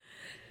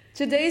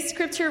Today's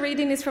scripture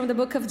reading is from the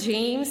book of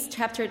James,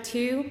 chapter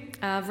 2,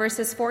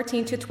 verses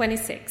 14 to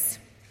 26.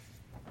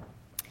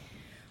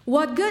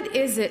 What good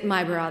is it,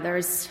 my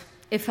brothers,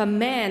 if a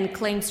man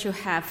claims to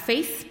have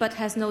faith but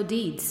has no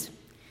deeds?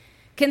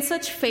 Can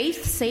such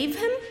faith save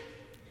him?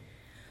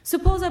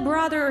 Suppose a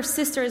brother or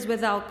sister is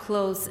without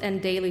clothes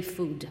and daily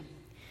food.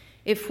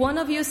 If one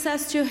of you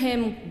says to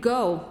him,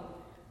 "Go,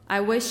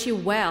 I wish you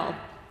well,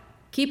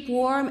 keep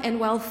warm and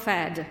well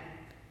fed,"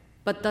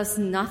 but does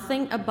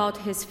nothing about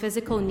his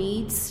physical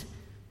needs,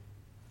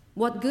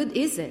 what good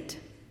is it?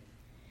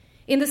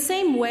 In the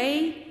same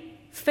way,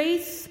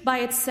 faith by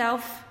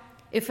itself,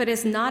 if it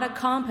is not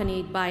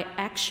accompanied by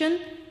action,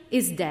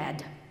 is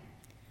dead.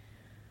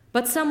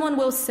 But someone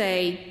will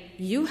say,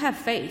 "You have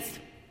faith,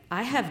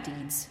 I have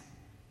deeds."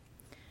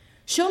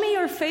 Show me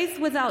your faith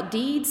without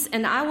deeds,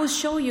 and I will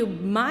show you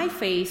my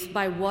faith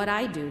by what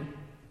I do.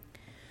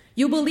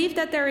 You believe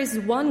that there is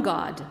one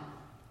God.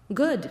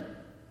 Good.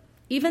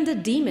 Even the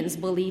demons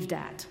believe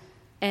that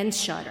and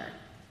shudder.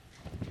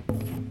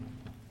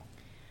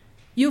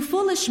 You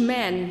foolish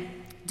men,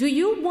 do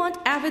you want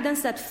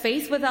evidence that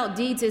faith without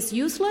deeds is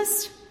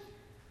useless?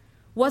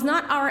 Was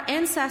not our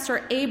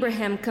ancestor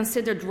Abraham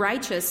considered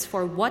righteous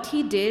for what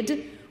he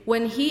did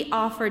when he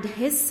offered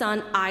his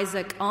son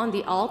Isaac on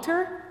the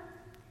altar?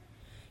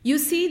 You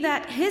see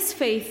that his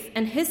faith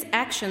and his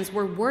actions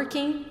were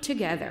working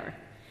together,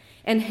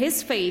 and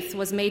his faith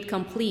was made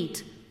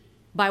complete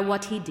by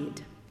what he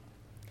did.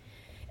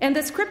 And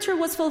the scripture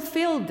was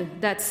fulfilled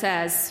that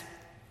says,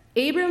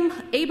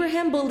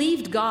 Abraham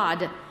believed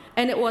God,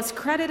 and it was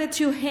credited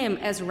to him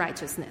as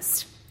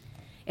righteousness.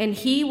 And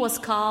he was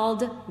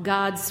called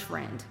God's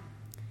friend.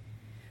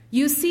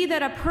 You see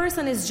that a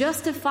person is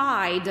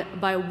justified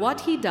by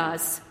what he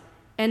does,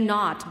 and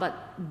not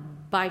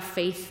but by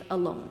faith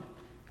alone.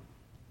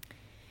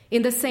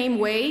 In the same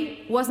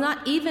way, was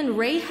not even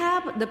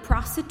Rahab the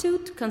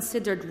prostitute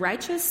considered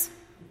righteous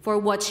for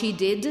what she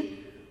did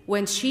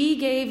when she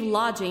gave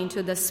lodging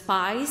to the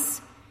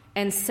spies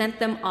and sent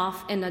them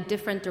off in a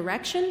different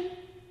direction?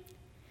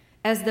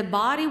 As the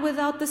body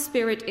without the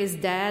spirit is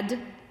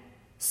dead,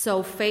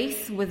 so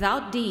faith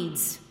without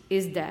deeds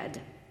is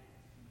dead.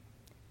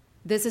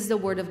 This is the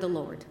word of the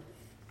Lord.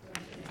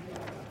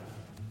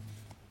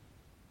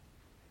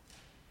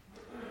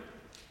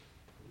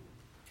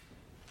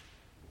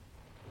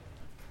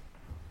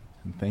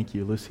 And thank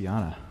you,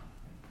 Luciana.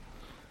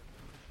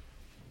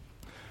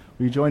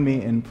 Will you join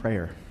me in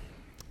prayer?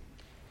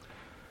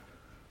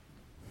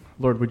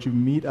 Lord, would you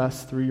meet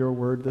us through your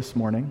word this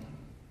morning?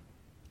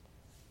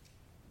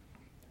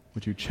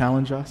 Would you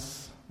challenge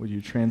us? Would you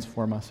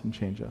transform us and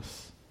change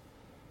us?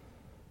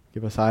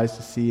 Give us eyes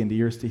to see and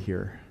ears to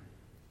hear.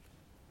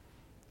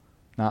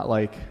 Not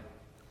like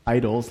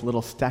idols,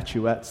 little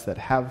statuettes that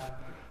have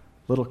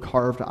little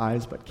carved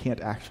eyes but can't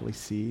actually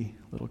see,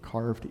 little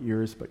carved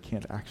ears but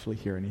can't actually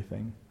hear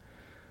anything.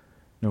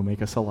 No,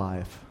 make us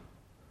alive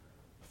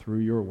through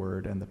your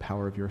word and the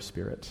power of your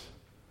Spirit.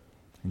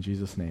 In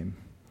Jesus' name,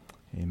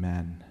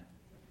 amen.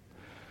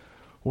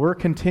 We're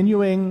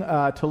continuing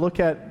to look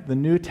at the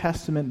New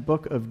Testament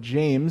book of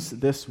James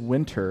this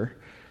winter.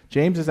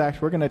 James is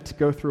actually, we're going to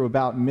go through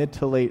about mid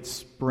to late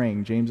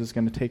spring. James is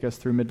going to take us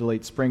through mid to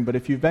late spring. But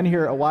if you've been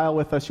here a while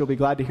with us, you'll be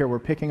glad to hear we're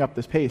picking up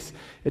this pace.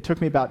 It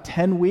took me about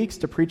 10 weeks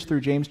to preach through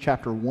James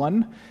chapter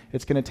 1.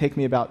 It's going to take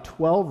me about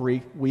 12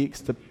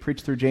 weeks to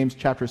preach through James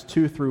chapters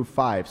 2 through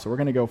 5. So we're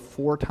going to go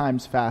 4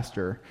 times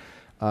faster.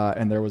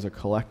 And there was a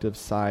collective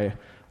sigh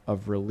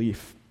of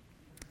relief.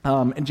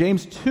 And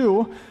James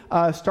 2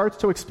 starts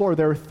to explore.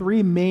 There are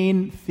 3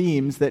 main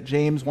themes that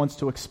James wants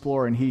to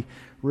explore, and he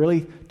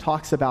really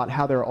talks about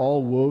how they're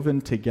all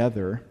woven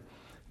together.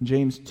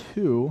 James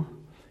 2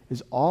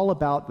 is all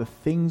about the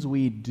things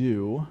we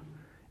do,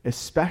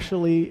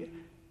 especially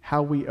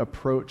how we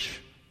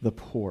approach the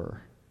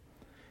poor.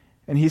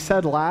 And he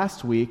said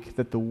last week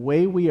that the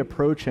way we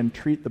approach and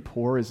treat the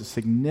poor is a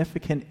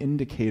significant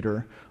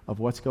indicator of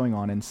what's going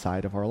on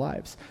inside of our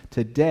lives.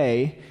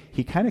 Today,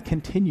 he kind of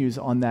continues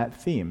on that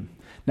theme.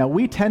 Now,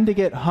 we tend to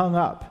get hung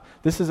up.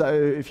 This is,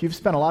 if you've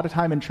spent a lot of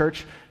time in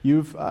church,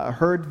 you've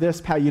heard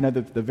this,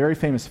 the very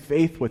famous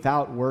faith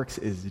without works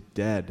is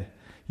dead.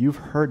 You've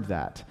heard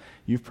that.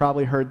 You've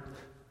probably heard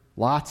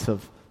lots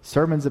of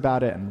sermons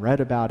about it and read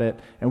about it,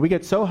 and we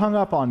get so hung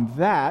up on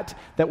that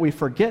we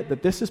forget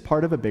that this is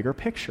part of a bigger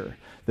picture.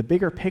 The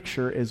bigger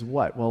picture is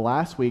what? Well,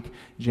 last week,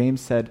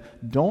 James said,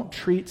 don't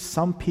treat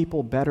some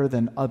people better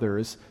than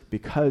others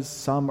because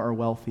some are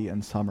wealthy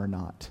and some are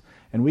not.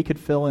 And we could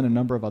fill in a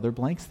number of other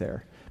blanks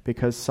there,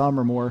 because some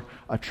are more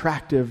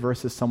attractive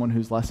versus someone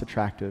who's less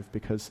attractive,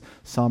 because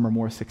some are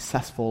more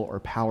successful or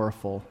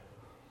powerful.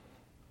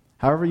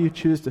 However you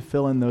choose to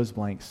fill in those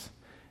blanks,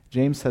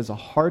 James says a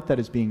heart that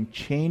is being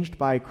changed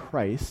by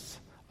Christ,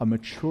 a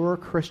mature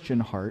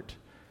Christian heart,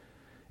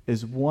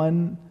 is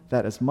one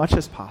that as much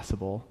as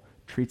possible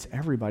treats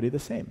everybody the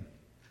same,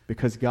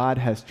 because God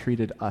has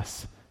treated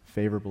us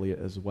favorably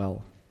as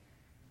well.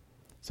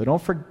 So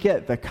don't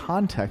forget the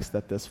context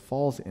that this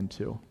falls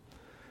into.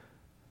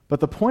 But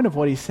the point of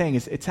what he's saying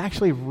is it's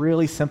actually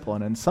really simple.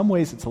 And in some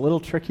ways, it's a little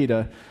tricky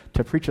to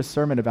preach a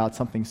sermon about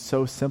something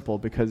so simple,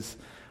 because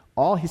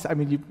all he's, I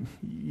mean,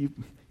 you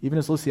even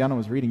as Luciano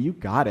was reading, you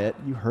got it,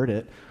 you heard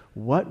it.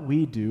 What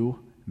we do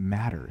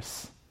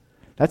matters.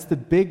 That's the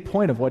big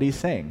point of what he's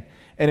saying.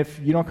 And if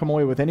you don't come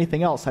away with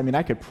anything else, I mean,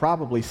 I could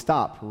probably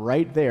stop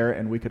right there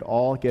and we could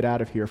all get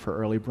out of here for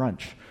early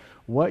brunch.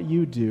 What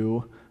you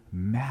do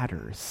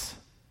matters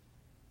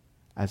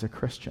as a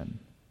Christian.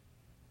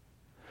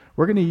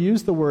 We're going to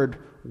use the word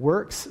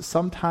works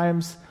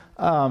sometimes,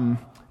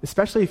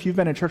 especially if you've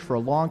been in church for a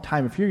long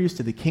time. If you're used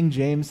to the King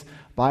James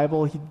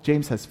Bible,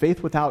 James says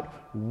faith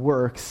without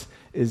works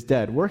is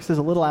dead. Works is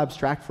a little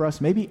abstract for us.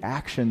 Maybe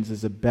actions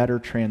is a better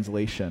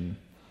translation.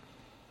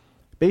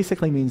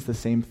 Basically means the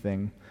same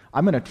thing.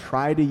 I'm going to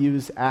try to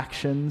use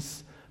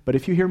actions, but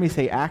if you hear me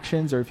say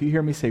actions, or if you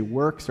hear me say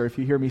works, or if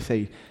you hear me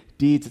say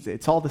deeds,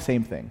 it's all the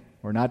same thing.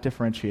 We're not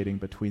differentiating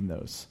between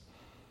those.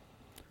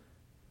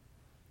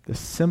 The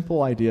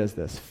simple idea is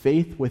this: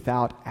 faith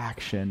without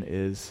action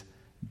is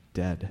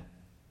dead.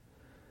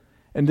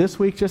 And this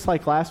week, just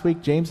like last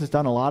week, James has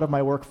done a lot of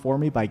my work for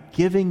me by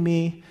giving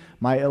me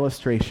my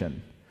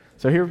illustration.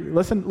 So here,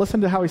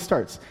 listen to how he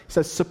starts. He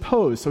says,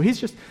 suppose. So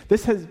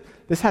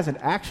this hasn't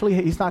actually,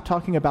 he's not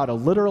talking about a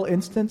literal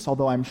instance,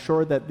 although I'm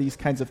sure that these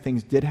kinds of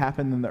things did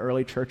happen in the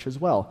early church as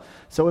well.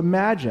 So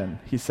imagine,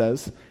 he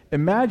says,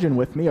 imagine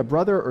with me a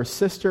brother or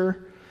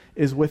sister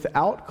is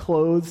without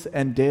clothes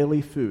and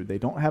daily food. They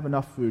don't have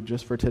enough food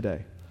just for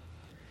today.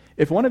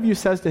 If one of you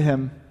says to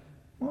him,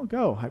 well,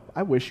 go,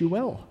 I wish you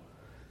well.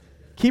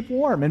 Keep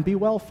warm and be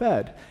well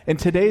fed. In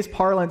today's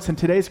parlance, in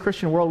today's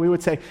Christian world, we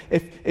would say,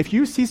 if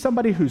you see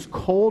somebody who's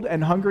cold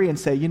and hungry and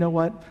say, you know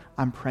what,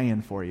 I'm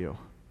praying for you.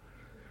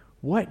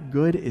 What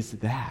good is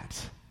that?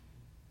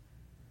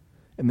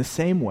 In the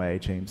same way,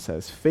 James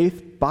says,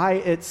 faith by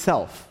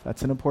itself,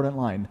 that's an important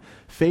line,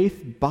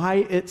 faith by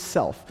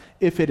itself,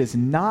 if it is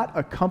not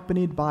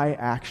accompanied by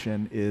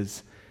action,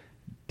 is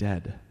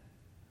dead.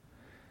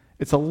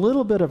 It's a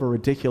little bit of a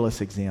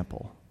ridiculous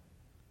example.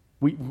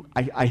 We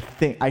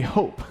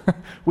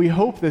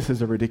hope this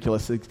is a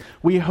ridiculous.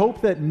 We hope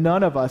that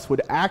none of us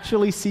would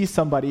actually see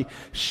somebody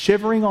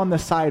shivering on the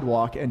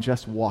sidewalk and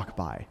just walk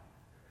by.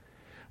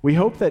 We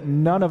hope that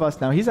none of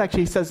us, now he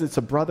says it's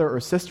a brother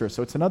or sister,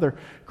 so it's another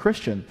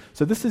Christian.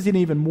 So this is an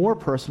even more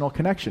personal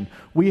connection.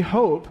 We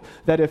hope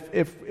that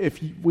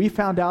if we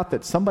found out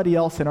that somebody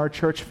else in our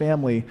church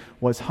family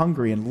was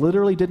hungry and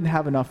literally didn't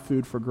have enough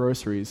food for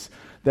groceries,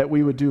 that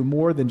we would do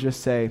more than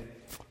just say,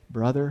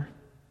 brother,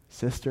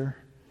 sister,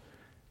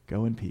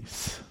 go in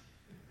peace.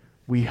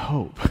 We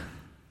hope.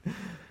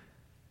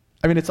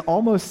 I mean, it's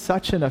almost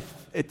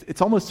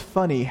it's almost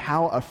funny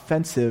how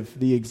offensive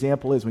the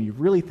example is when you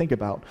really think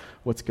about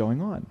what's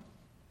going on.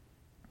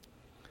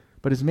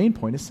 But his main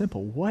point is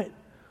simple. What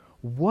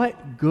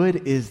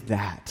good is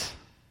that?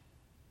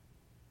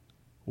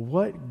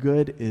 What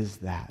good is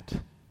that?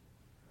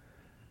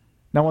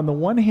 Now, on the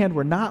one hand,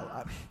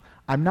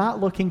 I'm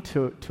not looking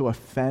to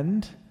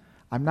offend.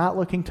 I'm not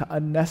looking to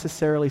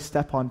unnecessarily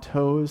step on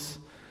toes.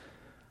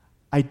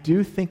 I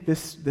do think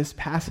this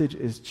passage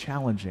is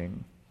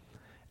challenging.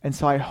 And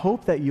so I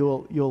hope that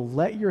you'll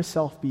let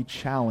yourself be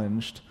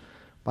challenged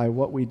by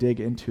what we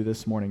dig into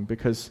this morning,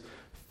 because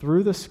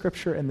through the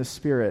Scripture and the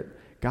Spirit,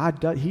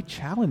 He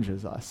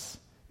challenges us.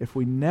 If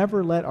we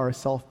never let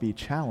ourselves be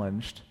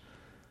challenged,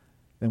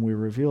 then we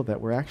reveal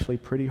that we're actually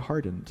pretty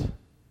hardened.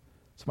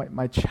 So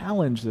my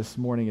challenge this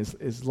morning is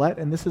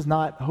and this is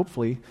not,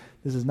 hopefully,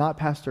 this is not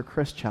Pastor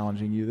Chris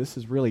challenging you. This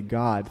is really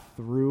God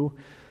through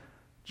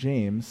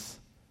James.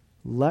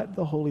 Let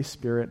the Holy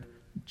Spirit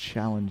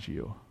challenge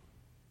you.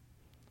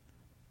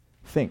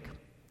 Think.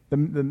 The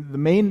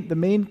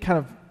main kind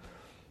of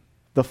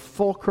the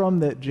fulcrum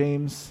that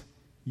James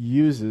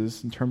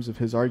uses in terms of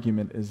his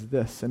argument is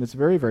this, and it's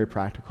very, very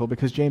practical,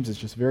 because James is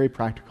just very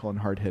practical and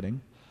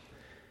hard-hitting.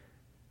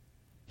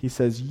 He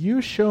says,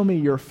 you show me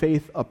your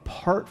faith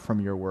apart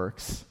from your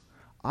works,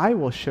 I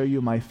will show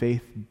you my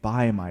faith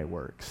by my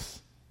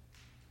works.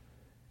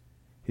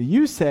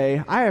 You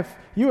say,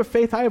 you have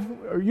faith,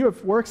 you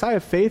have works, I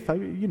have faith,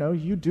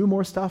 you do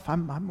more stuff,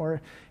 I'm more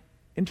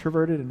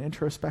introverted and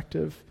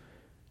introspective.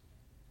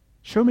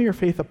 Show me your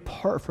faith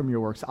apart from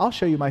your works. I'll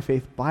show you my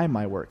faith by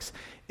my works.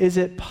 Is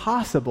it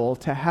possible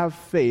to have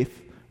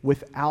faith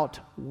without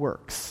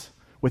works,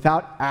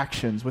 without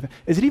actions?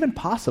 Is it even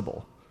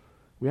possible?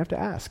 We have to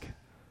ask.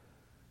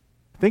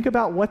 Think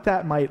about what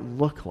that might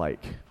look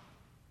like.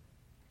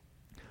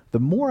 The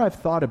more I've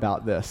thought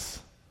about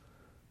this,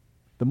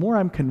 the more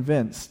I'm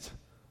convinced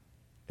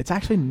it's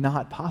actually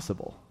not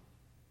possible.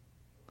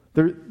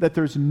 That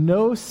there's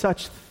no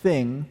such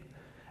thing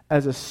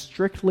as a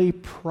strictly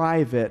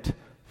private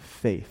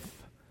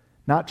faith,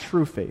 not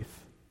true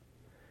faith.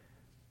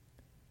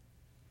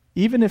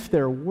 Even if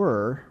there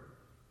were,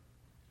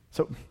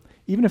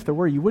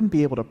 you wouldn't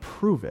be able to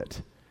prove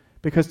it,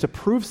 because to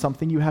prove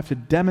something you have to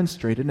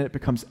demonstrate it, and it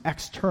becomes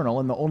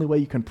external, and the only way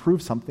you can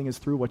prove something is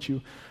through what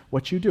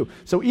you do.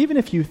 So even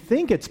if you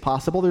think it's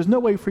possible, there's no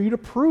way for you to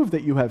prove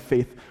that you have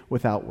faith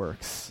without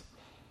works.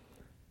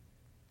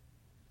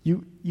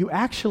 You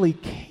actually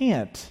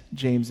can't,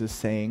 James is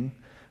saying,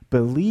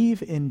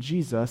 believe in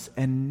Jesus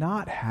and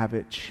not have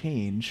it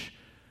change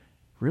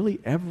really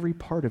every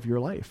part of your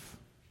life.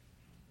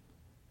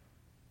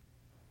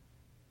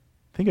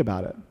 Think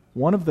about it.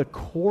 One of the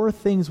core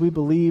things we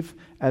believe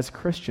as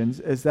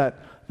Christians is that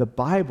the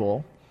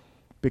Bible,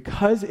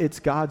 because it's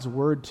God's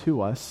word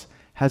to us,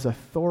 has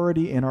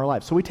authority in our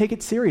lives. So we take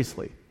it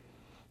seriously.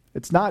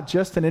 It's not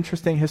just an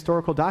interesting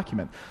historical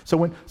document. So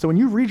when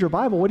you read your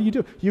Bible, what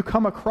do? You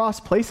come across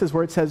places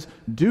where it says,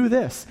 do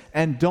this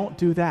and don't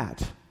do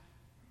that.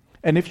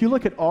 And if you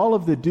look at all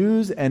of the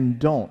do's and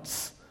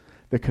don'ts,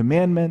 the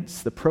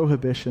commandments, the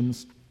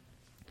prohibitions,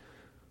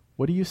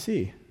 what do you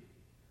see?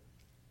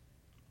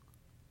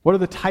 What are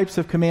the types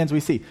of commands we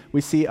see? We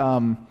see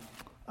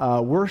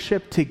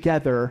worship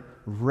together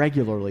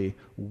regularly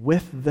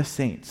with the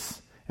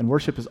saints. And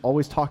worship is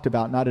always talked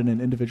about, not in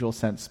an individual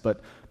sense,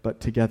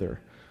 but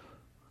together.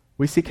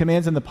 We see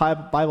commands in the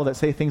Bible that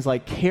say things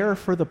like care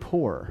for the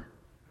poor.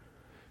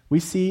 We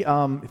see,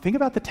 think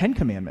about the 10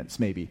 Commandments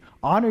maybe.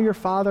 Honor your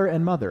father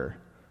and mother.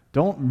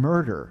 Don't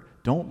murder.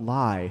 Don't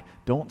lie.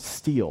 Don't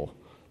steal.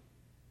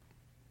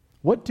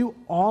 What do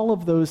all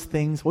of those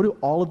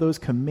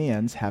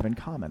commands have in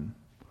common?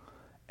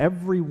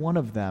 Every one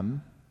of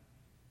them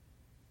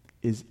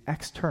is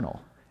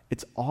external.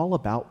 It's all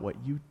about what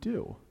you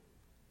do.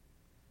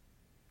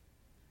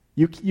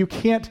 You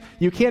can't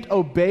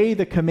obey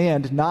the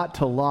command not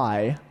to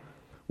lie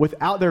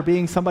without there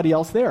being somebody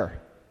else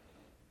there.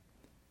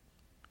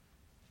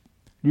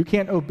 You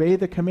can't obey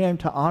the command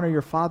to honor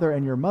your father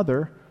and your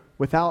mother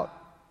without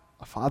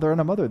a father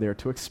and a mother there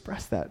to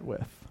express that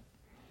with.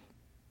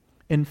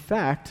 In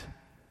fact,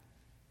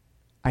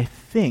 I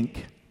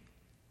think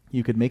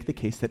you could make the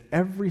case that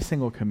every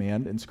single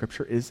command in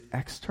Scripture is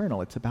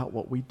external. It's about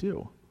what we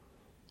do.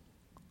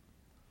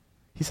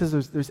 He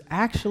says there's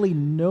actually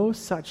no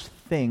such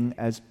thing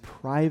as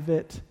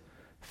private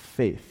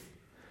faith.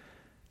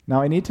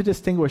 Now, I need to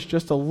distinguish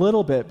just a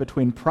little bit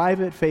between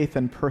private faith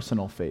and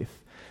personal faith.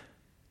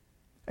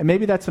 And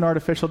maybe that's an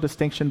artificial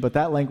distinction, but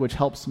that language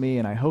helps me,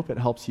 and I hope it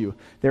helps you.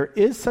 There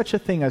is such a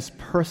thing as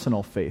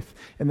personal faith,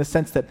 in the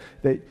sense that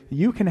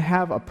you can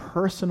have a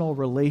personal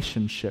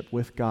relationship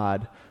with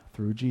God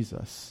through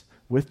Jesus,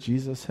 with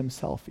Jesus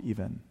himself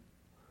even.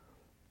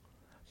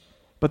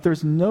 But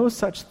there's no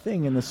such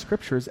thing in the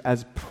Scriptures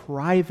as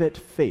private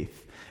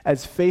faith,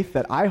 as faith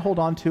that I hold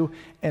on to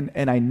and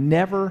I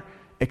never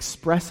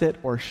express it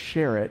or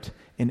share it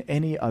in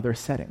any other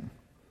setting.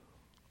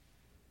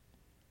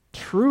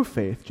 True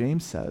faith,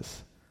 James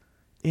says,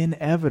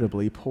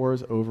 inevitably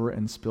pours over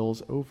and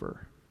spills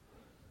over.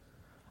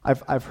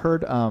 I've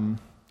heard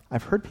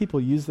people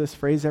use this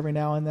phrase every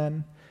now and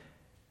then,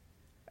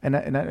 and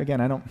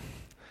again, I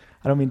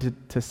don't mean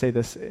to say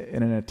this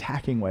in an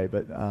attacking way,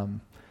 but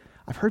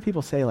I've heard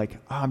people say like,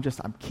 "Oh,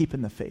 I'm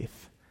keeping the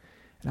faith,"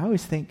 and I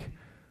always think,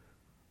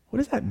 what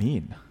does that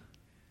mean?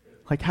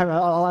 Like,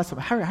 I'll ask them,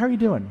 how are you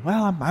doing?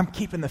 Well, I'm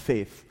keeping the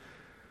faith.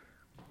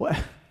 What?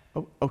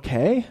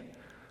 Okay.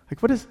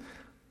 Like, what is?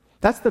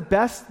 That's the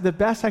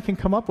best I can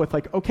come up with.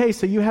 Like, okay,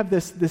 so you have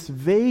this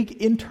vague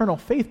internal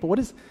faith, but what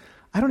is?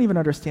 I don't even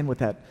understand what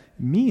that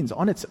means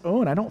on its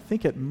own. I don't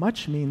think it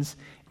much means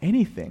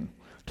anything.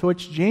 To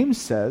which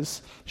James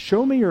says,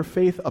 show me your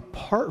faith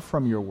apart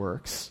from your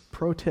works.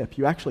 Pro tip,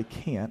 you actually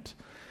can't.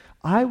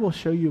 I will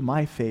show you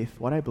my faith,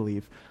 what I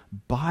believe,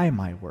 by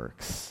my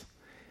works.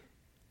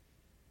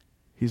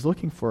 He's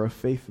looking for a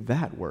faith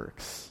that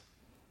works.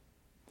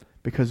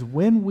 Because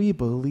when we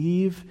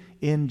believe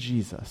in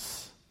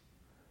Jesus,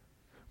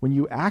 when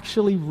you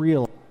actually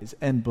realize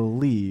and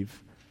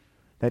believe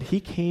that he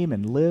came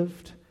and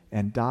lived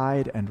and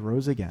died and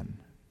rose again,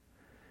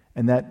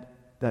 and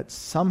that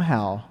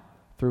somehow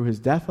through his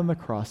death on the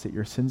cross that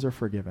your sins are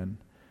forgiven,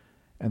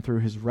 and through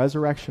his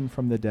resurrection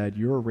from the dead,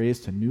 you are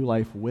raised to new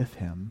life with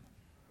him,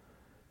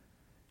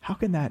 how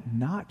can that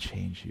not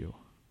change you?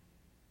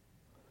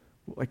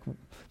 Like,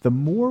 the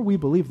more we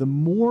believe, the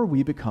more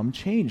we become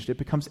changed. It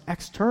becomes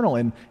external,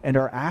 and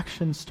our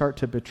actions start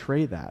to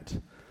betray that.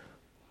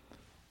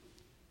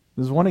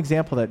 There's one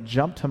example that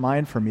jumped to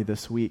mind for me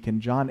this week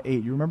in John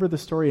 8. You remember the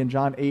story in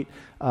John 8?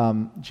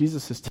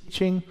 Jesus is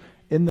teaching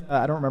in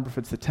I don't remember if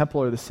it's the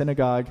temple or the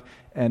synagogue,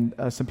 and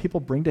some people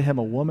bring to him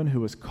a woman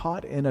who was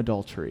caught in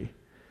adultery.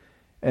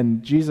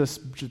 And Jesus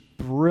just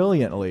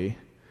brilliantly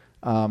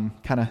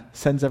kind of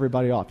sends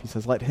everybody off. He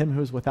says, let him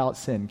who is without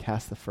sin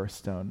cast the first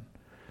stone.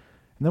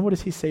 And then what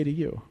does he say to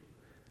you?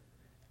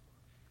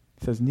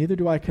 He says, neither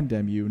do I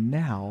condemn you.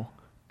 Now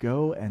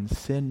go and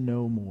sin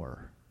no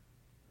more.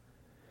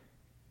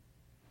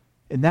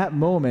 In that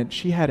moment,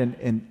 she had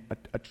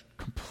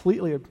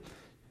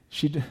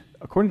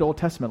according to Old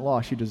Testament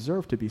law, she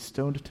deserved to be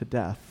stoned to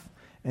death.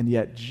 And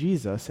yet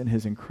Jesus, in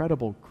his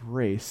incredible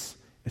grace,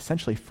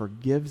 essentially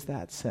forgives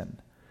that sin.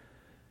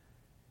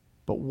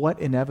 But what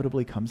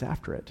inevitably comes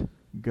after it?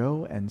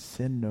 Go and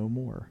sin no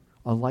more.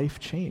 A life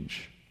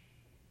change.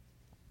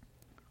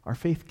 Our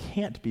faith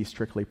can't be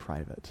strictly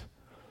private.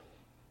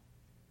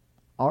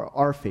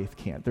 Our faith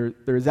can't.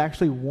 There is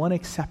actually one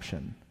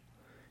exception.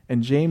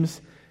 And James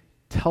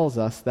tells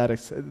us that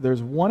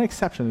there's one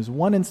exception, there's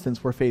one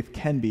instance where faith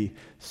can be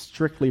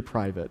strictly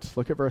private.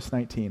 Look at verse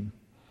 19.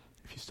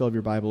 If you still have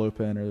your Bible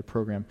open or the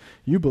program.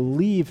 You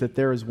believe that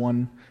there is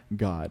one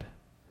God.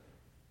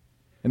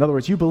 In other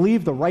words, you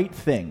believe the right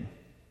thing.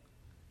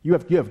 You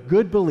have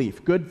good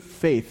belief, good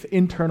faith,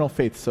 internal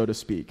faith, so to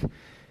speak.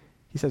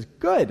 He says,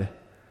 good.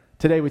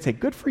 Today we'd say,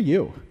 good for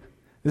you.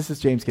 This is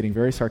James getting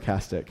very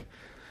sarcastic.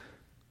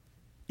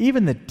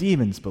 Even the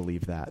demons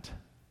believe that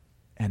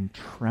and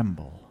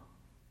tremble.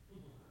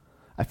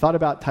 I thought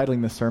about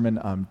titling the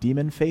sermon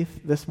Demon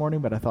Faith this morning,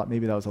 but I thought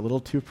maybe that was a little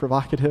too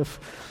provocative.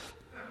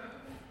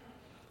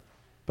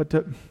 But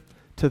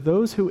to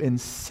those who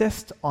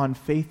insist on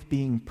faith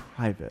being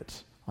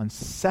private, on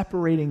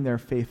separating their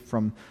faith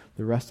from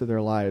the rest of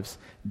their lives,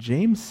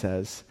 James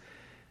says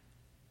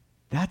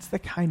that's the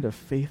kind of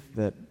faith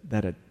that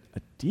a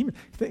demon,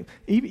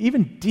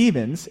 even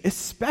demons,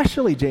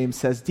 especially James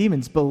says,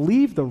 demons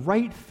believe the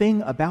right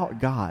thing about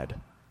God.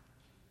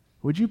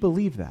 Would you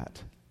believe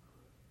that?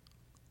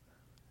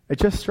 It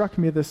just struck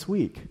me this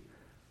week.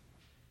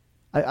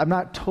 I'm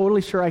not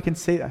totally sure I can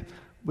say that.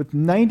 With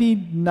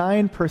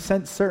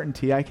 99%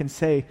 certainty, I can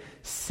say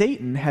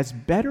Satan has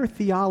better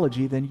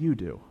theology than you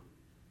do.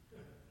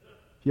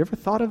 You ever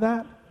thought of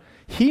that?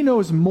 He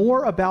knows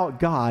more about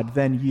God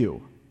than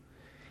you.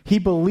 He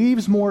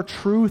believes more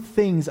true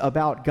things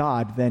about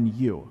God than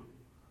you.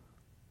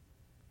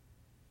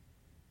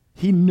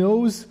 He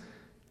knows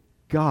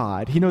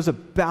God. He knows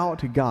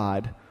about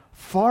God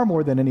far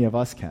more than any of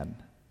us can.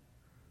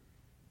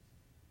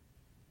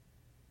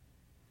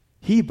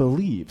 He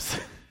believes.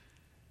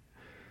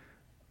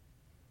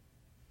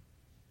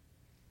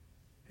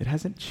 It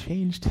hasn't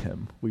changed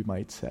him, we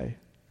might say.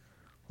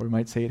 Or we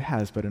might say it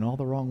has, but in all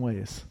the wrong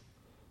ways.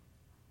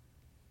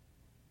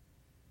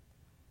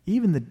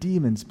 Even the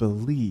demons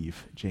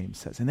believe, James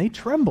says, and they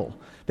tremble.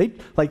 They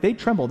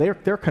tremble.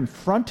 They're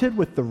confronted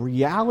with the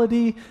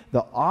reality,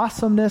 the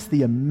awesomeness,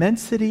 the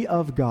immensity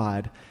of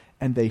God,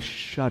 and they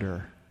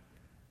shudder.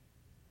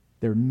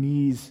 Their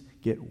knees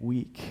get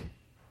weak.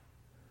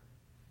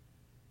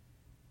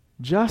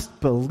 Just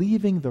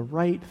believing the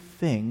right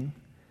thing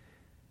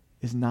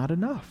is not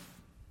enough.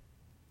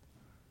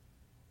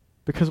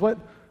 Because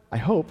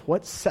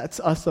what sets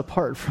us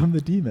apart from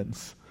the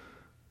demons?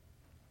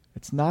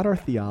 It's not our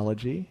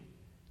theology.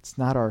 It's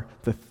not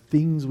the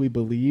things we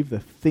believe, the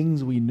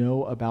things we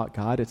know about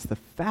God. It's the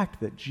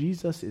fact that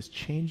Jesus is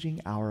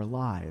changing our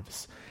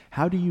lives.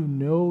 How do you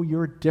know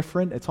you're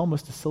different? It's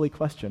almost a silly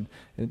question.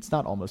 And it's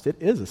not almost, it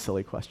is a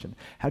silly question.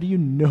 How do you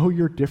know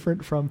you're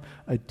different from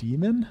a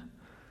demon?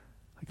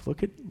 Like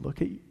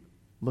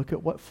look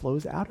at what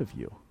flows out of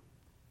you.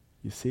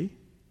 You see?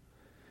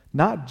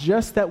 Not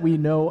just that we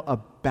know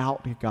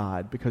about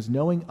God, because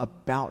knowing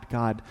about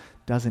God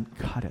doesn't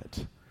cut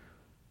it.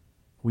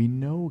 We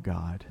know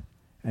God,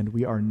 and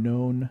we are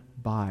known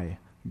by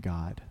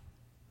God.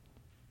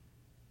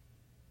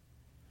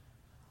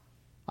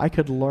 I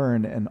could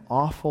learn an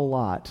awful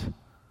lot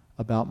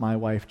about my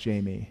wife,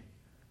 Jamie,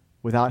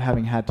 without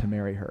having had to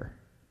marry her.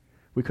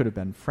 We could have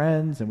been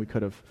friends, and we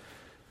could have,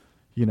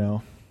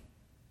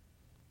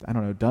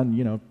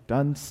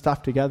 done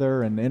stuff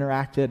together and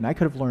interacted, and I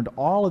could have learned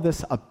all of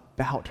this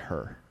about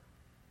her.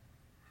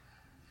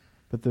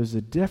 But there's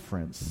a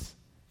difference.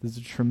 There's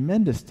a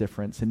tremendous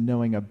difference in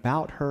knowing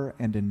about her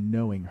and in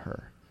knowing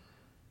her.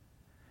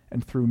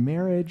 And through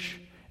marriage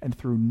and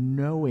through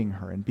knowing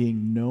her and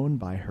being known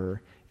by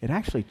her, it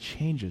actually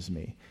changes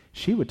me.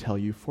 She would tell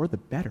you for the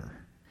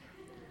better.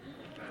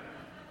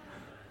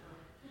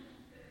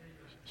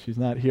 She's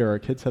not here. Our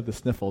kids have the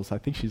sniffles. I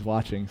think she's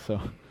watching,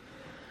 so.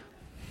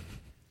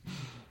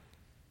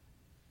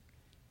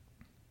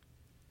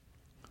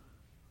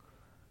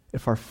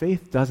 If our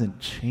faith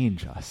doesn't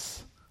change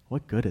us,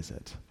 what good is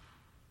it?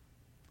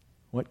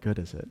 What good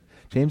is it?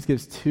 James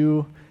gives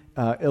two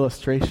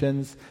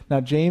illustrations.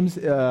 Now, James,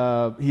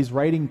 he's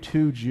writing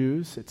to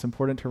Jews. It's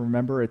important to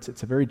remember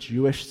it's a very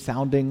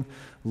Jewish-sounding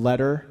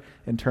letter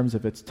in terms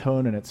of its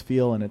tone and its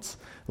feel and its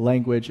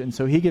language. And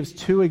so he gives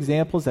two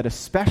examples that,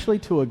 especially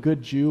to a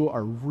good Jew,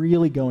 are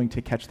really going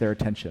to catch their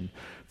attention.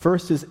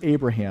 First is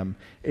Abraham.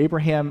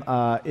 Abraham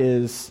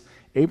is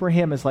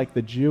like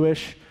the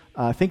Jewish.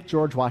 Think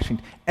George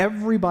Washington.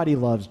 Everybody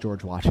loves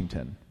George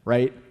Washington,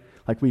 right?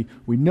 Like we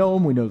know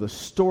him, we know the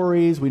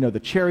stories, we know the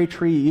cherry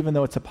tree, even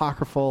though it's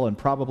apocryphal and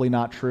probably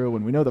not true,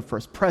 and we know the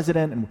first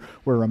president, and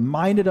we're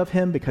reminded of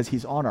him because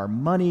he's on our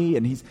money,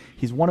 and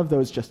he's one of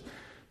those just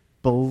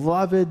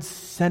beloved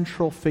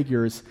central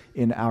figures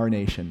in our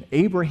nation.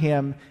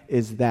 Abraham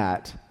is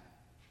that,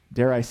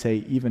 dare I say,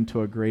 even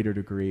to a greater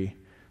degree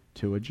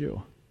to a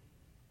Jew.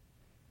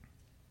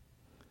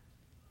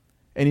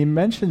 And he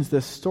mentions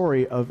this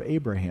story of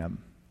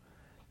Abraham.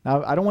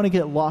 Now, I don't want to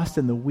get lost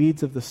in the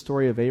weeds of the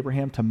story of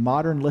Abraham. To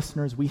modern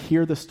listeners, we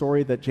hear the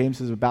story that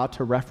James is about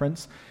to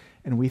reference,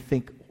 and we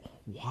think,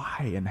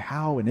 why and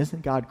how, and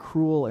isn't God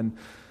cruel? And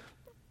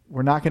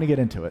we're not going to get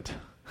into it.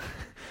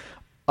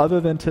 Other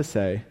than to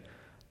say,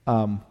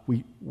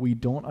 we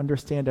don't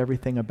understand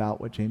everything about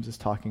what James is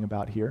talking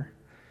about here.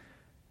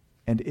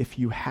 And if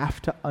you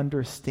have to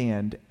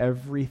understand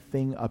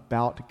everything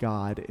about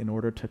God in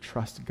order to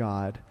trust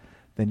God,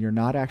 then you're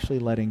not actually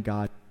letting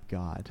God be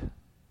God.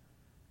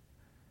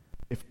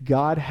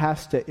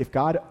 If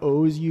God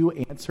owes you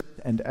answers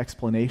and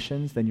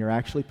explanations, then you're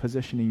actually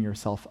positioning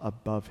yourself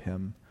above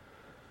him.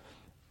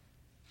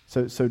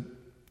 So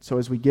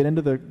as we get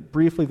into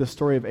briefly the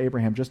story of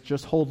Abraham,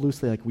 just hold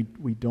loosely like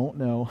we don't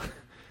know.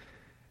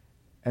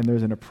 And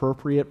there's an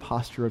appropriate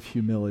posture of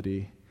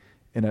humility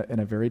in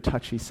a very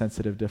touchy,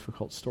 sensitive,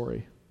 difficult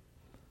story.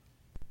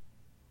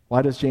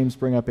 Why does James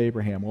bring up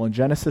Abraham? Well, in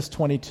Genesis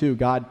 22,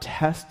 God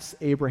tests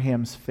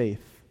Abraham's faith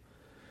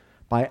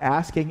by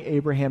asking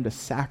Abraham to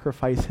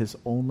sacrifice his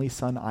only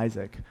son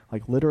Isaac,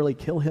 like literally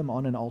kill him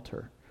on an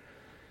altar.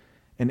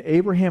 And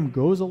Abraham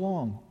goes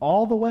along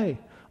all the way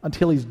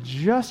until he's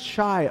just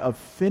shy of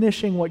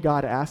finishing what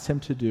God asked him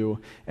to do,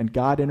 and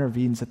God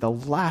intervenes at the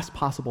last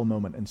possible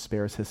moment and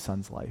spares his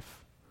son's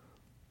life.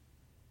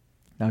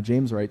 Now,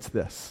 James writes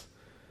this: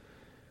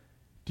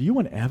 do you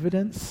want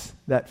evidence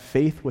that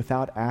faith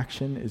without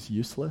action is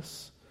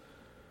useless?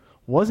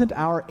 Wasn't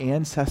our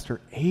ancestor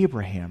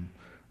Abraham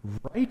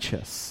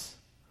righteous?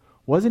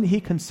 Wasn't he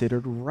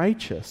considered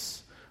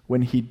righteous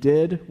when he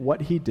did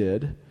what he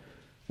did,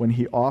 when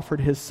he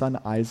offered his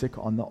son Isaac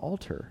on the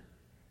altar?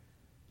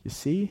 You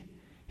see,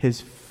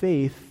 his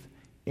faith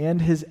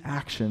and his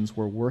actions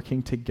were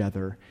working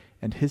together,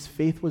 and his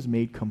faith was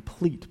made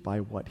complete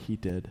by what he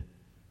did.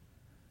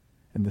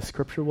 And the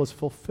scripture was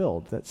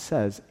fulfilled that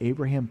says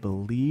Abraham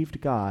believed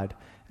God,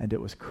 and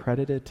it was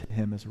credited to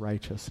him as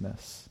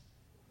righteousness.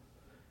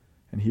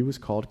 And he was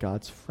called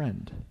God's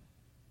friend.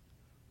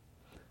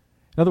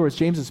 In other words,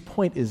 James's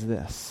point is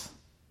this: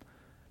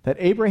 that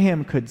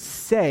Abraham could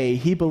say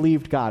he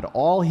believed God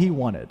all he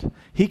wanted.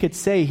 He could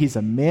say he's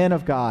a man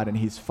of God and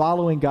he's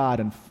following God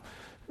and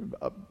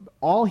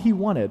all he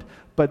wanted,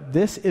 but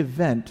this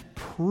event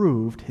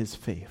proved his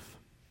faith.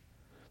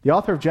 The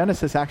author of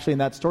Genesis actually in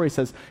that story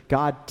says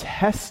God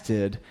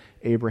tested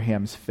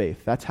Abraham's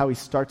faith. That's how he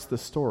starts the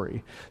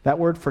story. That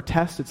word for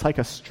test, it's like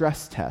a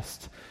stress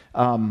test.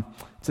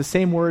 It's the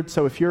same word,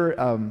 so if you're...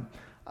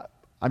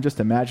 I'm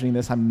just imagining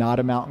this. I'm not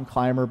a mountain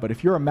climber, but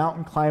if you're a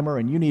mountain climber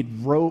and you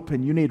need rope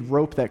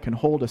that can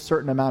hold a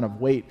certain amount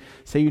of weight,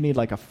 say you need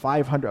like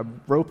a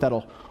rope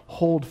that'll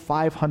hold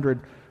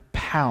 500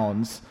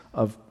 pounds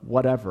of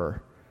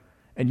whatever,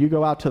 and you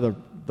go out to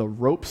the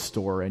rope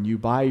store and you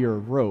buy your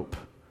rope,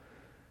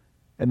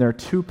 and there are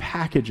two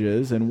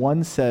packages, and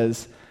one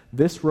says,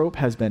 this rope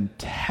has been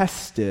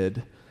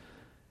tested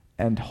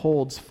and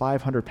holds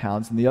 500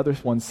 pounds, and the other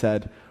one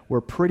said,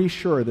 we're pretty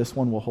sure this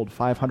one will hold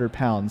 500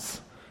 pounds.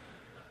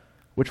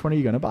 Which one are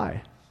you going to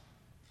buy?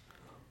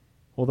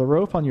 Well, the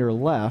rope on your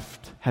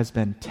left has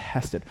been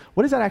tested.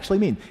 What does that actually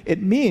mean?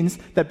 It means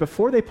that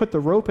before they put the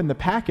rope in the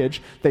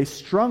package, they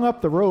strung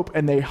up the rope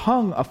and they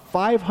hung a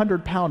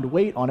 500-pound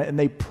weight on it and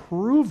they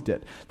proved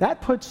it.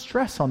 That put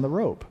stress on the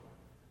rope.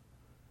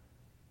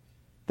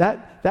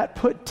 That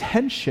put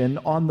tension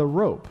on the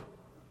rope.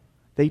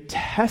 They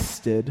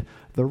tested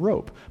the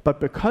rope. But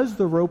because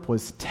the rope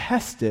was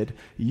tested,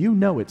 you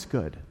know it's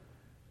good.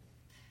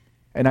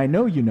 And I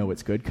know you know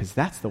it's good because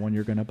that's the one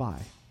you're going to buy.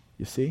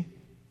 You see?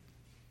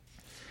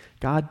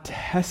 God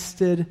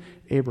tested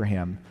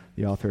Abraham,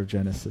 the author of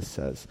Genesis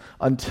says.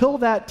 Until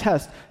that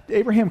test,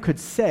 Abraham could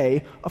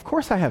say, of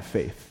course I have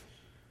faith.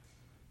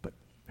 But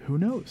who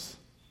knows?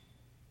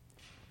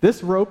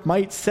 This rope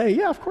might say,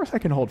 yeah, of course I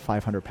can hold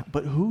 500 pounds.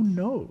 But who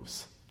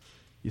knows?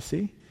 You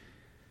see?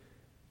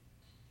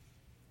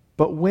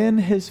 But when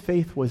his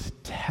faith was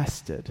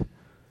tested,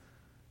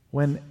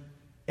 when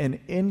an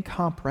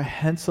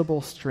incomprehensible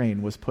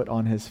strain was put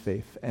on his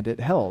faith, and it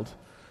held,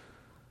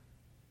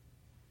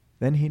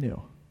 then he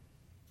knew.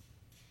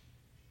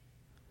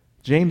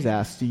 James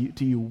asks,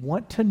 do you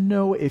want to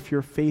know if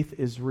your faith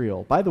is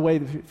real? By the way,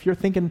 if you're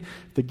thinking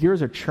the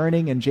gears are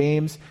churning in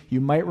James, you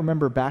might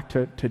remember back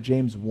to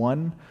James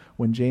 1,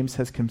 when James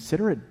says,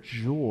 consider it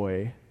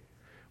joy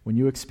when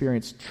you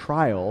experience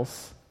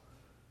trials,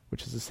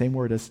 which is the same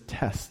word as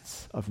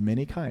tests of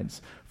many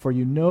kinds. For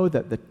you know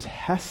that the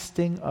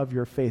testing of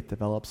your faith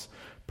develops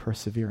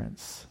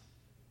perseverance.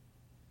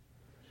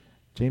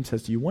 James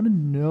says, do you want to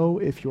know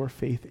if your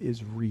faith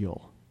is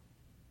real?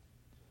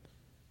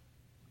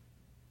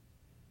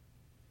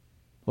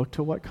 Look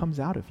to what comes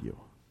out of you.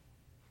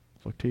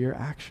 Look to your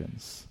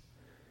actions.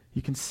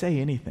 You can say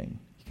anything.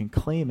 You can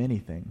claim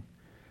anything.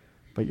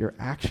 But your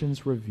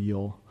actions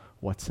reveal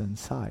what's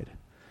inside.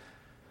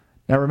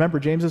 Now remember,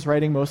 James is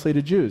writing mostly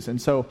to Jews,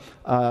 and so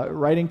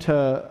writing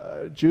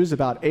to Jews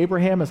about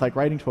Abraham is like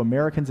writing to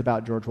Americans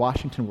about George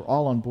Washington. We're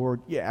all on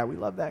board. Yeah, we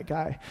love that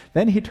guy.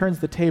 Then he turns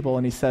the table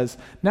and he says,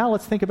 now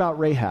let's think about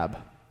Rahab.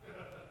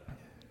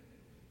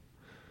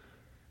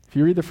 If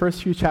you read the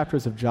first few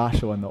chapters of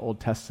Joshua in the Old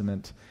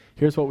Testament,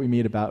 here's what we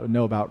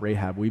know about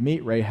Rahab. We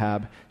meet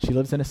Rahab. She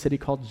lives in a city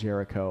called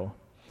Jericho.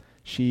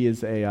 She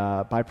is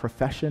by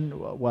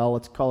profession, well,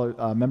 let's call her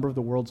a member of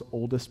the world's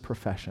oldest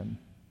profession.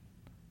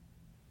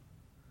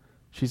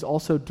 She's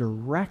also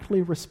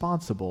directly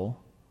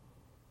responsible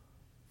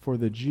for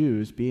the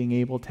Jews being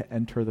able to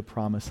enter the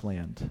promised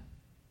land.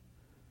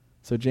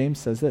 So James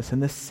says this, in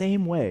the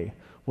same way,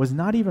 was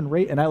not even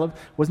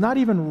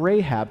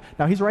Rahab.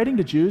 Now he's writing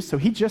to Jews, so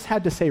he just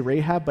had to say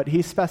Rahab, but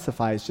he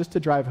specifies just to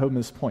drive home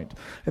this point.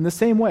 In the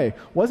same way,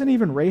 wasn't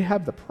even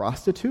Rahab the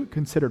prostitute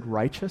considered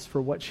righteous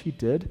for what she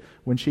did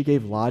when she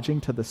gave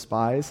lodging to the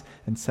spies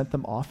and sent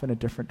them off in a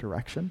different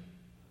direction?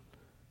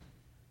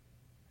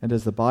 And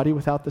as the body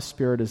without the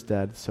spirit is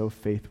dead, so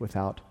faith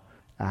without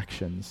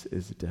actions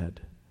is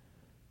dead.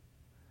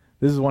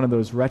 This is one of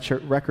those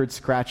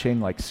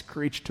record-scratching, like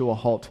screech to a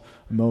halt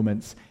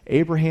moments.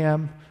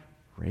 Abraham,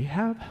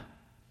 Rahab?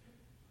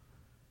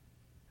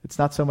 It's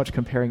not so much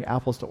comparing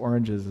apples to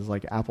oranges as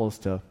like apples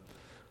to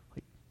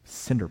like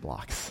cinder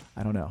blocks.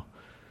 I don't know.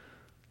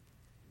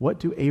 What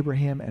do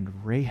Abraham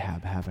and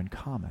Rahab have in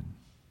common?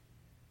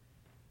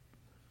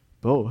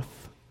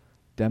 Both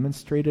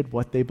demonstrated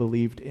what they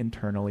believed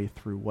internally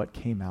through what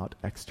came out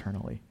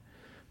externally,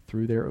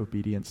 through their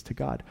obedience to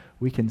God.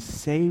 We can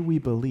say we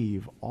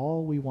believe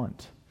all we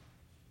want,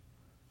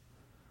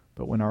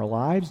 but when our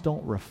lives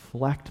don't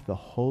reflect the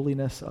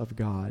holiness of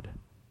God,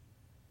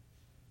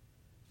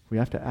 we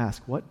have to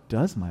ask, what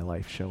does my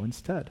life show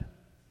instead?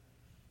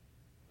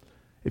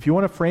 If you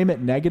want to frame it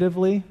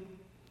negatively,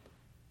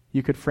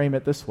 you could frame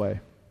it this way.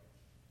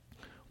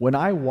 When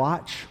I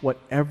watch what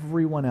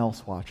everyone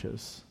else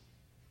watches,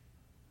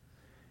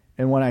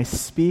 and when I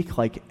speak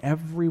like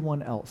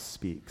everyone else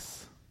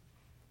speaks,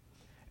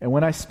 and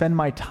when I spend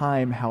my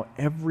time how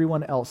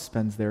everyone else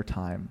spends their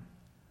time,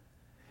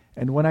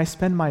 and when I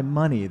spend my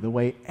money the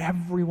way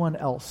everyone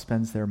else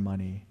spends their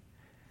money,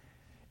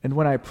 and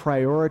when I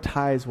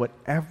prioritize what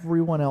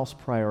everyone else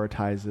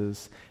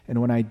prioritizes, and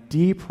when I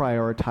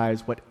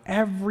deprioritize what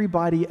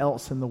everybody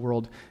else in the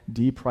world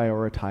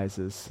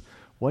deprioritizes,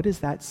 what is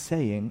that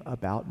saying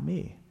about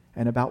me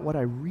and about what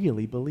I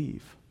really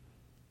believe?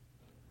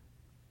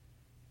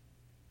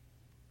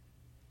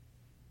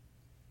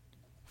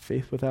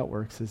 Faith without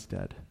works is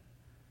dead.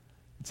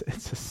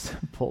 It's a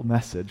simple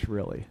message,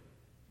 really,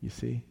 you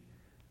see.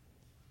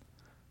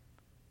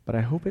 But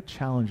I hope it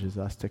challenges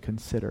us to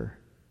consider,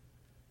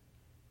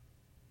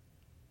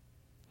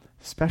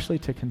 especially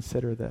to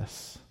consider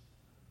this.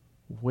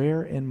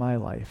 Where in my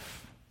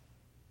life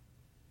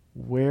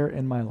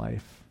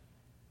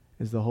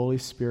is the Holy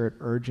Spirit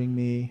urging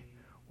me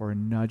or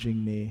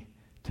nudging me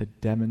to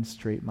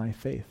demonstrate my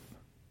faith?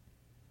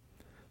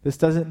 This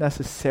doesn't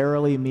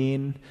necessarily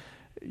mean,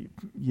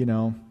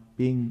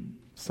 being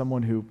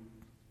someone who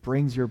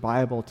brings your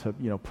Bible to,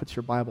 puts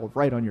your Bible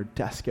right on your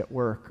desk at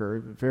work or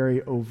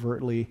very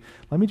overtly.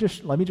 Let me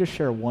just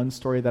share one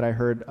story that I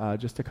heard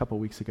just a couple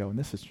weeks ago, and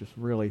this has just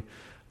really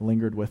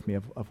lingered with me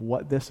of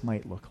what this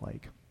might look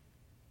like.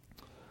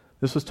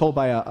 This was told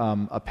by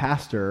a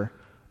pastor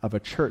of a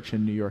church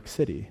in New York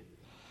City.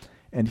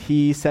 And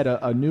he said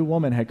a new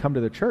woman had come to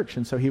the church,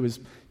 and so he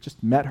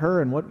just met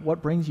her, and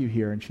what brings you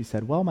here? And she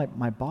said, well,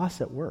 my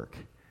boss at work.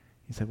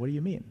 He said, what do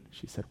you mean?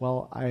 She said,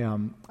 well,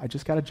 I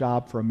just got a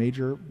job for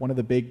one of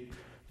the big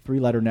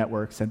 3-letter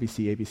networks,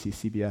 NBC, ABC,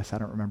 CBS, I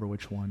don't remember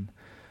which one.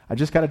 I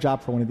just got a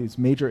job for one of these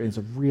it's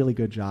a really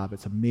good job.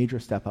 It's a major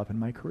step up in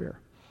my career.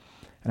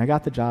 And I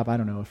got the job,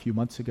 a few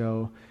months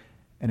ago,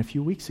 and a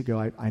few weeks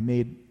ago, I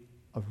made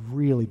a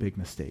really big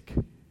mistake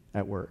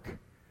at work.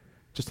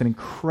 Just an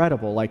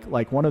incredible,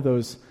 like one of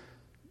those,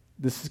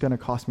 this is going to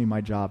cost me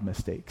my job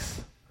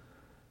mistakes.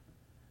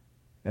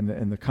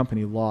 And the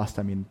company lost,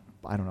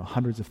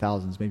 hundreds of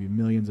thousands, maybe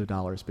millions of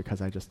dollars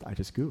because I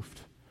just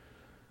goofed.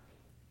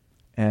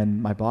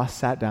 And my boss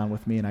sat down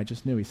with me, and I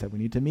just knew. He said, we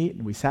need to meet.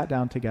 And we sat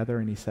down together,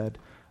 and he said,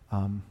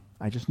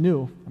 I just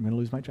knew I'm going to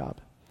lose my job.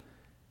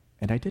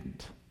 And I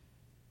didn't.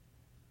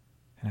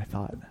 And I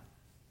thought,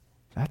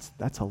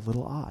 that's a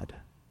little odd.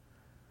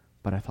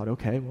 But I thought,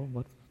 okay,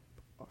 well,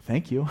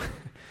 thank you.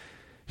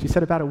 She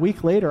said, about a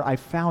week later, I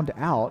found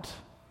out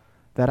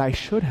that I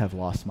should have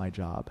lost my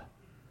job,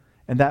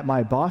 and that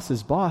my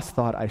boss's boss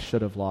thought I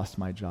should have lost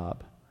my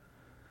job.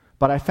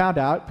 But I found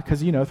out, because,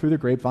 through the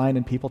grapevine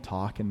and people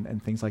talk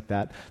and things like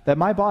that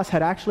my boss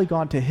had actually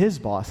gone to his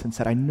boss and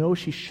said, I know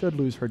she should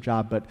lose her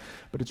job, but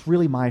it's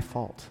really my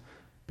fault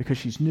because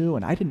she's new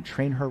and I didn't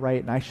train her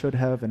right and I should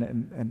have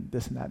and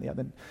this and that and the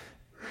other.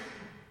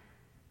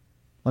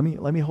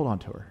 Let me hold on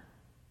to her.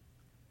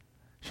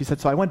 She said,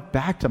 so I went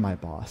back to my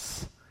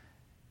boss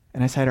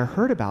and I said, I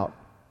heard about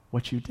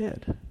what you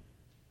did.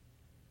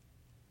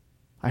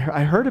 I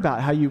heard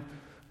about how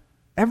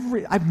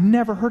I've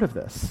never heard of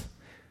this.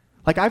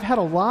 Like, I've had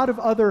a lot of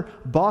other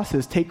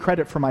bosses take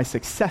credit for my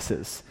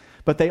successes,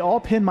 but they all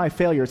pin my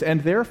failures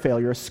and their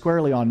failures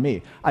squarely on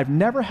me. I've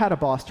never had a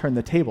boss turn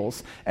the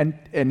tables,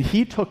 and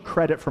he took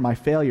credit for my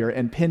failure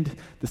and pinned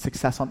the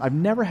success on. I've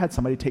never had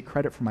somebody take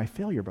credit for my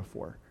failure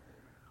before.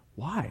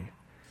 Why?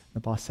 The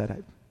boss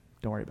said,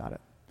 don't worry about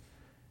it.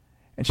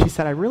 And she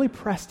said, I really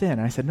pressed in,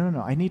 and I said,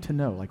 no, I need to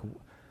know. Like,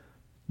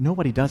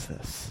 nobody does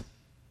this.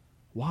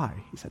 Why?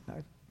 He said,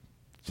 no,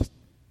 just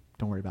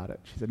don't worry about it.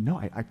 She said, no,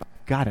 I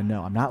got to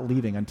know. I'm not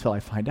leaving until I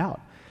find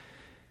out.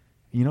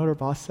 You know what her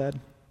boss said?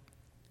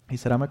 He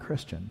said, I'm a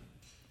Christian.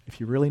 If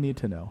you really need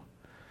to know,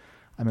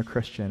 I'm a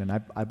Christian,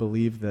 and I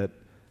believe that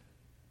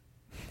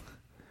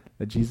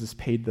Jesus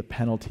paid the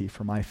penalty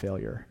for my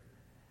failure.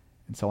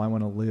 And so I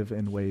want to live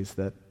in ways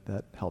that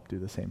help do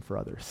the same for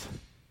others.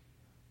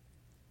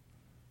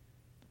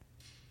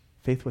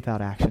 Faith without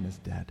action is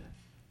dead.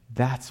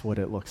 That's what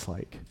it looks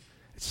like.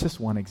 It's just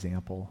one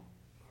example.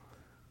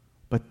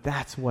 But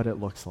that's what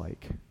it looks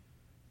like.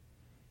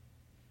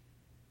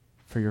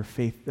 For your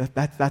faith,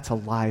 that's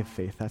alive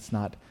faith. That's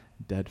not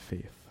dead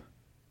faith.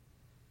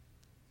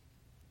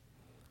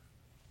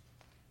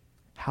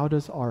 How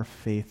does our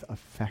faith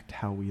affect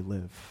how we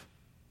live?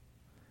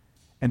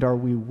 And are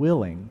we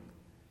willing,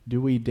 do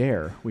we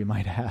dare, we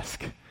might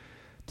ask,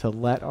 to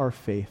let our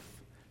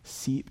faith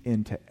seep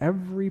into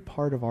every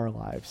part of our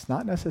lives,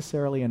 not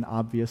necessarily in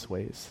obvious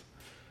ways,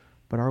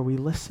 but are we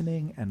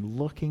listening and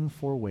looking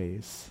for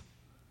ways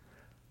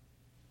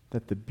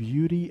that the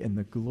beauty and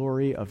the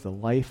glory of the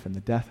life and the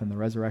death and the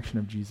resurrection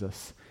of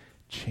Jesus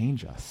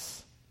change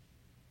us,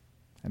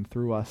 and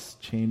through us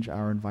change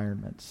our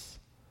environments?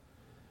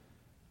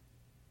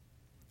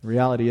 The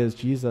reality is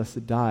Jesus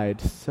died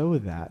so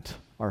that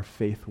our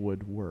faith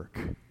would work,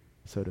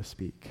 so to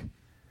speak.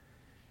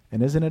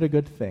 And isn't it a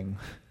good thing?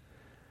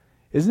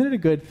 Isn't it a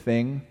good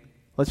thing?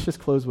 Let's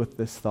just close with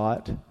this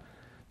thought,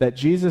 that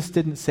Jesus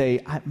didn't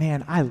say,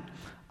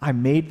 I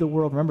made the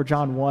world. Remember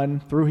John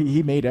 1,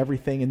 he made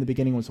everything. In the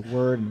beginning was the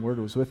Word, and the Word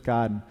was with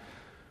God. And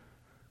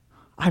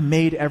I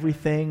made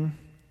everything,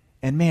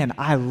 and man,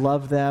 I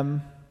love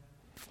them,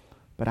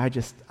 but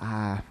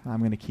I'm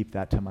going to keep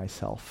that to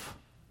myself.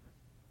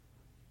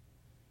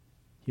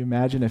 You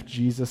imagine if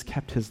Jesus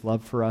kept his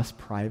love for us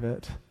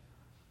private?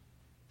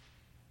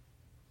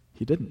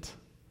 He didn't.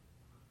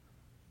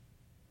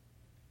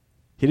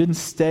 He didn't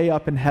stay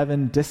up in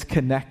heaven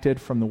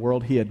disconnected from the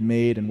world he had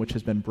made and which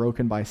has been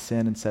broken by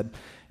sin and said,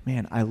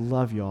 man, I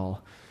love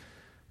y'all.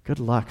 Good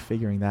luck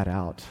figuring that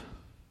out.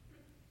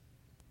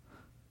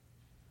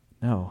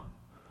 No.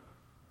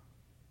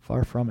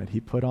 Far from it. He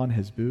put on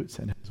his boots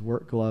and his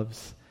work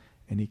gloves,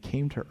 and he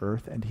came to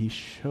earth and he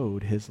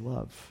showed his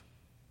love.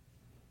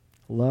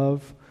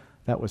 Love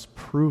that was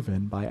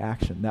proven by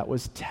action, that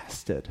was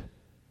tested,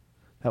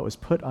 that was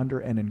put under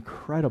an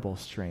incredible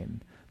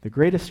strain. The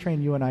greatest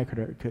strain you and I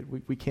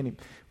we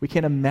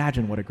can't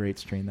imagine what a great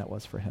strain that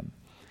was for him.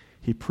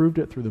 He proved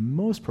it through the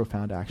most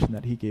profound action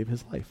that he gave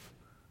his life.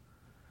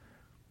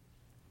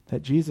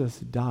 That Jesus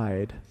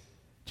died,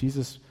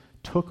 Jesus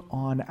took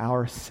on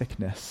our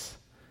sickness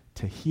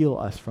to heal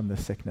us from the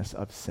sickness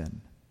of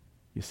sin.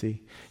 You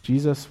see,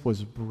 Jesus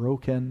was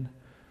broken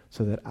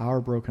so that our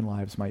broken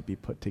lives might be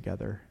put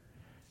together.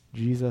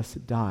 Jesus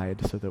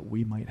died so that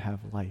we might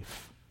have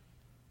life.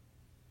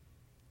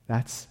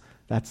 That's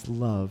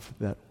love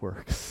that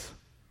works,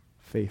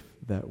 faith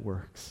that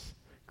works.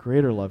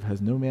 Greater love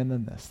has no man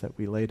than this, that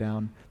he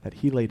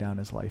lay down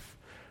his life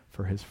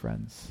for his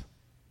friends.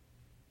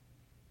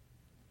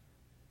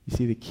 You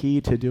see, the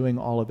key to doing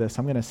all of this,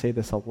 I'm going to say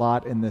this a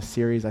lot in this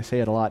series, I say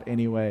it a lot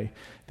anyway,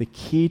 the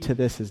key to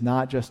this is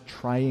not just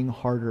trying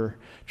harder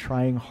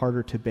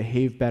to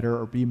behave better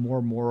or be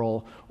more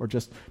moral or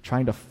just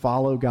trying to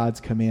follow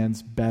God's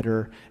commands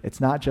better. It's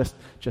not just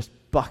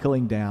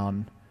buckling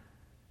down.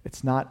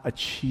 It's not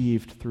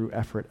achieved through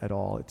effort at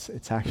all.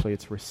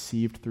 It's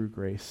received through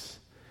grace.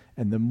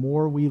 And the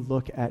more we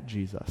look at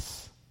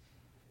Jesus,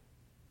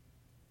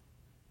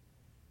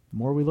 the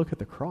more we look at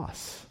the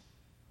cross,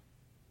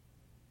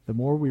 the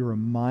more we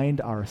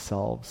remind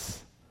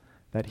ourselves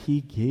that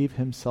he gave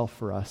himself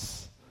for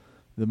us,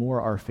 the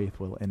more our faith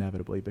will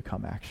inevitably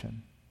become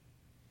action.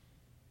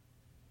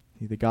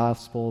 The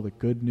gospel, the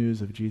good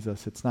news of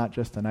Jesus, it's not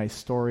just a nice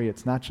story.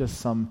 It's not just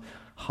some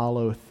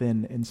hollow,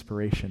 thin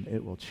inspiration.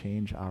 It will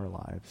change our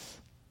lives.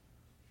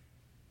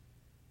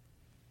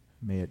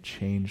 May it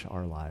change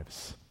our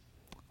lives.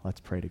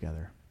 Let's pray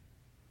together.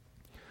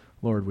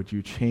 Lord, would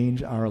you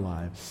change our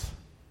lives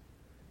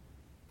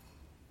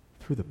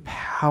through the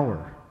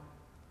power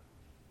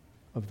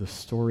of the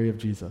story of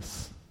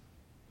Jesus?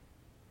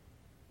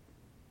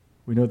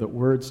 We know that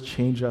words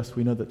change us.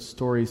 We know that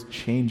stories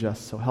change us.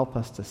 So help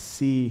us to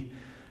see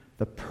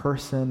the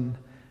person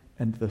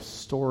and the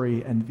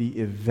story and the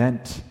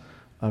event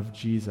of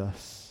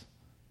Jesus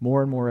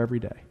more and more every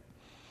day.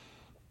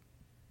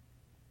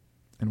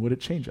 And would it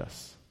change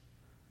us?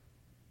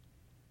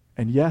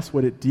 And yes,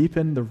 would it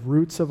deepen the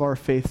roots of our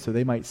faith so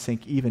they might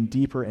sink even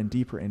deeper and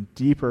deeper and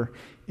deeper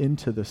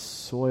into the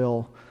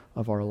soil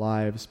of our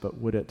lives, but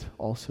would it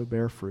also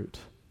bear fruit?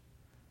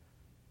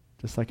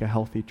 Just like a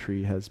healthy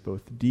tree has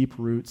both deep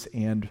roots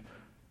and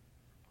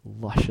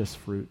luscious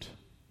fruit.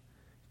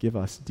 Give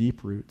us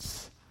deep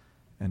roots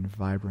and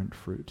vibrant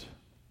fruit.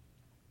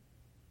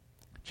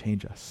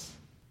 Change us.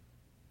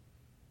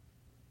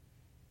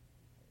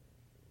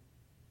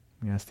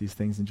 We ask these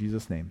things in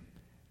Jesus' name.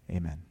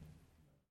 Amen.